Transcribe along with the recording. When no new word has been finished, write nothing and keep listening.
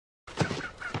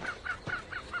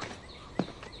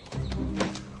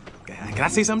Can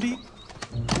I say something to you?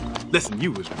 Listen,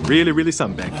 you was really, really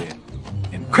something back there.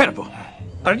 Incredible.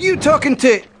 Are you talking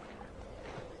to...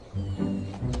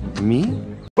 me?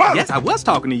 Yes, I was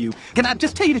talking to you. Can I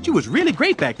just tell you that you was really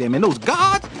great back there, man? Those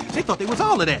guards, they thought they was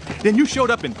all of that. Then you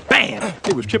showed up and bam!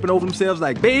 They was tripping over themselves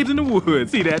like babes in the woods.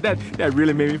 See that? That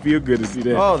really made me feel good to see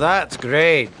that. Oh, that's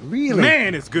great. Really?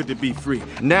 Man, it's good to be free.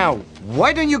 Now,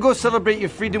 why don't you go celebrate your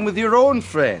freedom with your own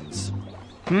friends?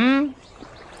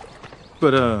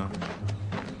 But,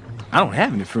 I don't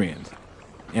have any friends.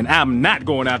 And I'm not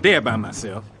going out there by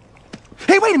myself.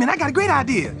 Hey, wait a minute, I got a great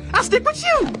idea. I'll stick with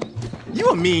you. You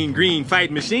a mean green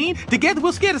fighting machine. Together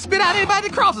we'll scare the spit out anybody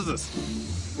that crosses us.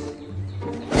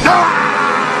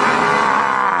 Ah!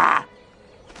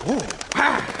 Oh,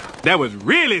 wow. That was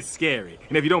really scary.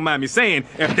 And if you don't mind me saying,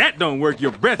 if that don't work,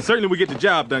 your breath certainly will get the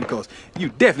job done, cause you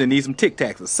definitely need some Tic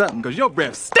Tacs or something, cause your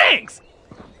breath stinks.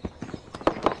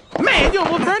 Man, you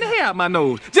almost burned the hair out my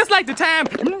nose. Just like the time.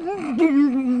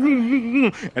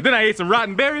 And then I ate some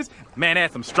rotten berries. Man, I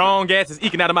had some strong gases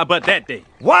eking out of my butt that day.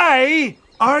 Why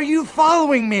are you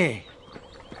following me?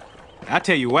 I'll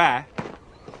tell you why.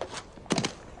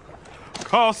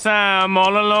 'Cause I'm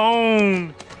all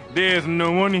alone. There's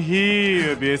no one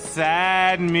here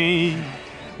beside me.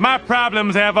 My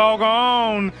problems have all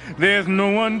gone. There's no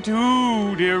one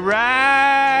to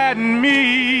deride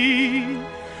me.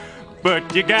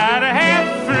 But you gotta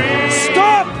have friends.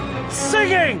 Stop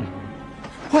singing!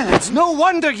 Well, it's no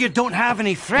wonder you don't have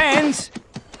any friends.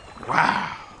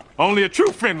 Wow. Only a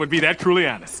true friend would be that cruelly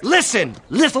honest. Listen,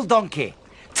 little donkey.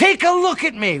 Take a look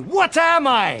at me. What am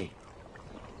I?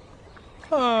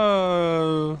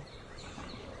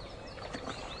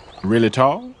 Really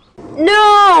tall?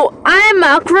 No, I'm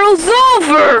a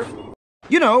crossover.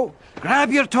 You know,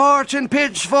 grab your torch and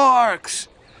pitchforks.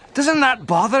 Doesn't that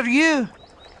bother you?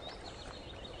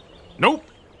 Nope.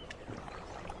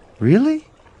 Really?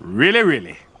 Really,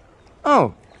 really.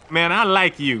 Oh. Man, I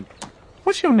like you.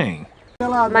 What's your name?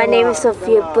 My name is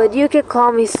Sofia, but you can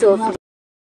call me Sofia.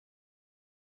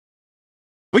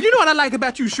 Well, you know what I like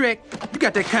about you, Shrek? You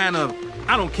got that kind of,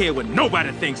 I don't care what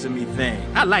nobody thinks of me thing.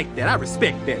 I like that. I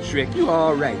respect that, Shrek. You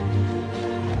all right.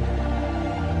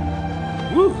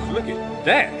 Woo, look at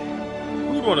that.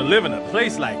 Who'd want to live in a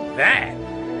place like that?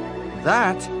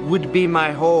 That would be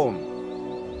my home.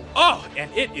 Oh, and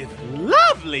it is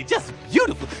lovely, just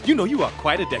beautiful. You know, you are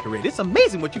quite a decorator. It's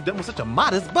amazing what you've done with such a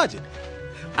modest budget.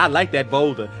 I like that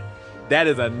boulder. That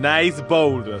is a nice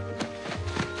boulder.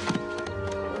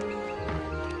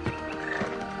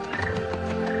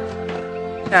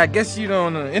 I guess you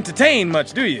don't entertain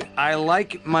much, do you? I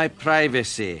like my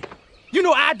privacy. You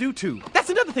know, I do too. That's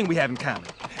another thing we have in common.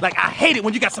 Like, I hate it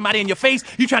when you got somebody in your face,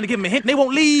 you trying to give them a hint and they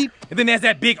won't leave, and then there's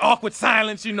that big awkward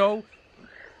silence, you know.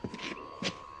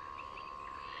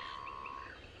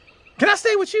 Can I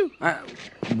stay with you?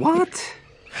 What?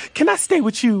 Can I stay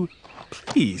with you,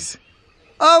 please?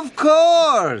 Of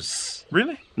course!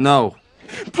 Really? No.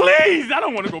 Please! I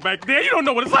don't want to go back there. You don't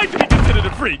know what it's like to be considered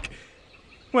a freak.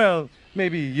 Well,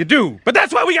 maybe you do, but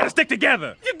that's why we gotta stick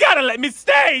together. You gotta let me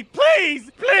stay, please,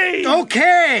 please!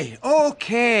 Okay,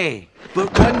 okay.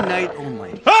 But one night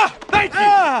only. Ah, thank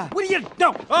you! What do you...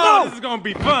 No, Oh, no! this is gonna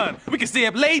be fun. We can stay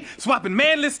up late, swapping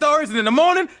manly stories, and in the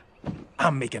morning,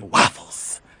 I'm making waffles.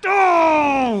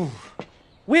 Oh!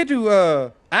 Where do,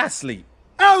 I sleep?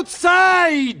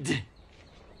 Outside!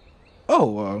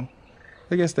 Oh,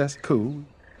 I guess that's cool.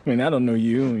 I mean, I don't know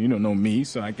you, and you don't know me,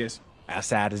 so I guess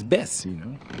outside is best, you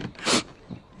know?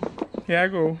 Here I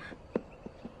go.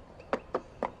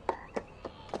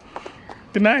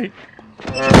 Good night.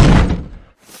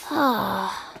 I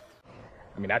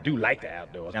mean, I do like the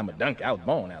outdoors. I'm a donkey. I was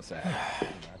born outside. You know,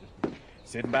 I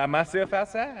just sitting by myself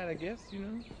outside, I guess, you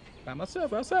know? By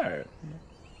myself outside.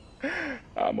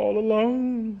 I'm all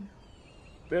alone.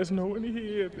 There's no one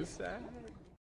here beside.